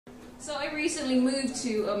So I recently moved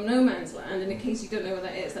to no man's land, and in case you don't know where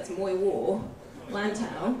that is, that's Moy War,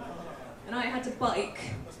 Lantau. And I had to bike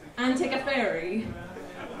and take a ferry,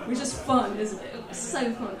 which is fun, isn't it? It's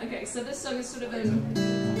so fun. Okay, so this song is sort of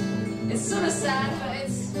it's sort of sad, but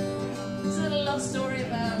it's a little love story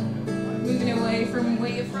about moving away from where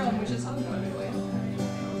you're from, which is home, by the way.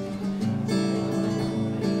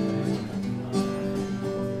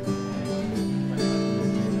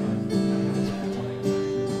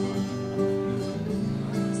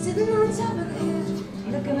 Sitting on top of the hill,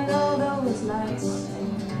 looking at all those lights,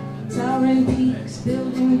 towering peaks,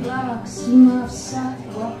 building blocks, steam off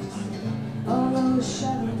sidewalks, all those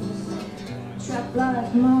shadows, trapped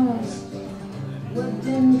like Mars, webbed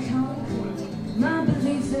in concrete. My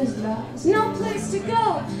belief is lost, no place to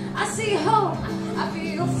go. I see hope, I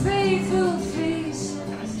feel faithful faces.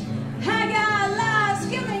 I got lies,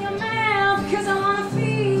 give me a map, 'cause I wanna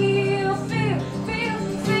feel again.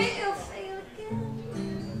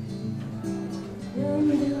 Dun,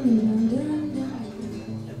 dun, dun, dun, dun.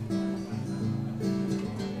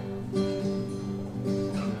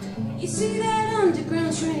 You see that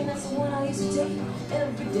underground train, that's the one I used to take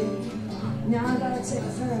every day. Now I gotta take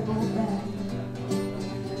a ferry boat back.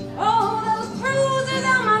 Oh, those bruises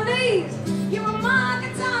on my knees, you were my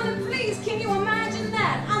guitar, and please, can you imagine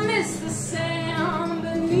that? I miss the sound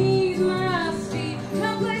beneath my feet.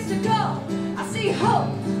 No place to go, I see hope,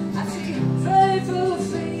 I see faithful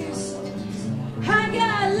faces. I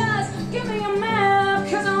got lies, give me a map,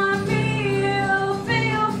 'cause I wanna feel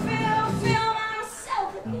myself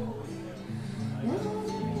again.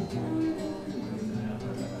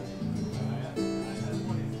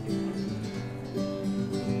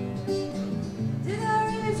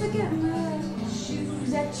 Get my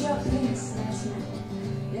shoes at your place last night.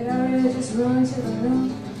 Did I really just run to the room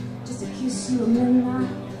just to kiss you at midnight?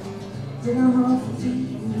 Did I hope for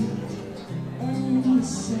you and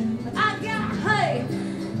sin? But I got high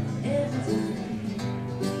every time.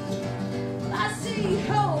 I see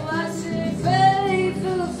hope, I see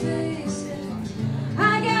faithful faces. I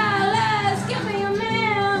got lies, give me a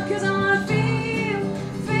man, 'cause I wanna feel you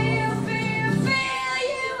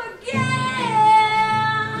again.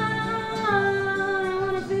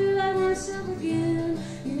 Again.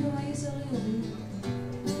 You know I used to love you.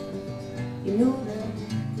 You know that.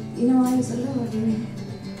 You know I used to love you.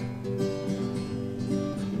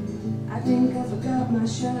 I think I forgot my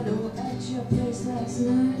shadow at your place last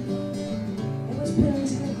night. It was pinned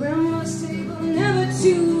to the grandma's table, never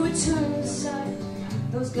to return to sight.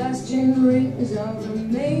 Those glass gin rings are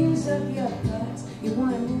remains of your past. You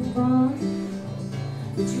want to move on,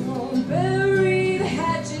 but you won't bury the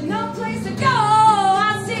hatchet. No place to go.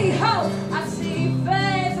 I see hope, I see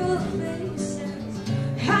faithful faces.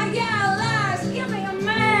 I got lies, give me a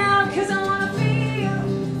man, 'cause I wanna feel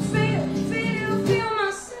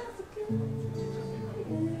myself again.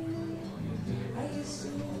 I used to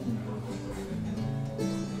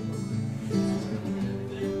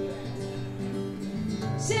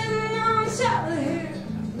sitting on top of the hill,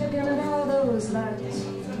 looking at all those lights,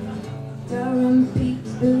 towering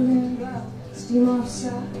peaks, building blocks, steam off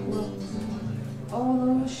sidewalks, all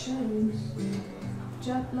those shadows,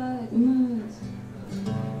 dropped like mud,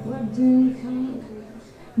 webbed in concrete.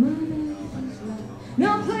 My belief is like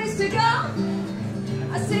no place to go.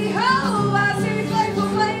 I see hope, I see faithful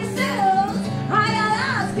faces. I got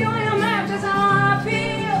eyes, give me a map, 'cause I wanna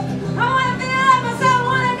feel like myself,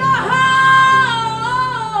 wanna go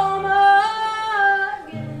home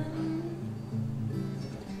again.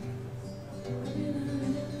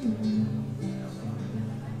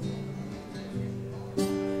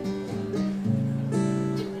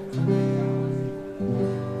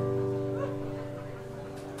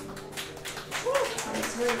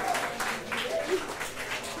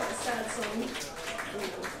 That's quite a sad song.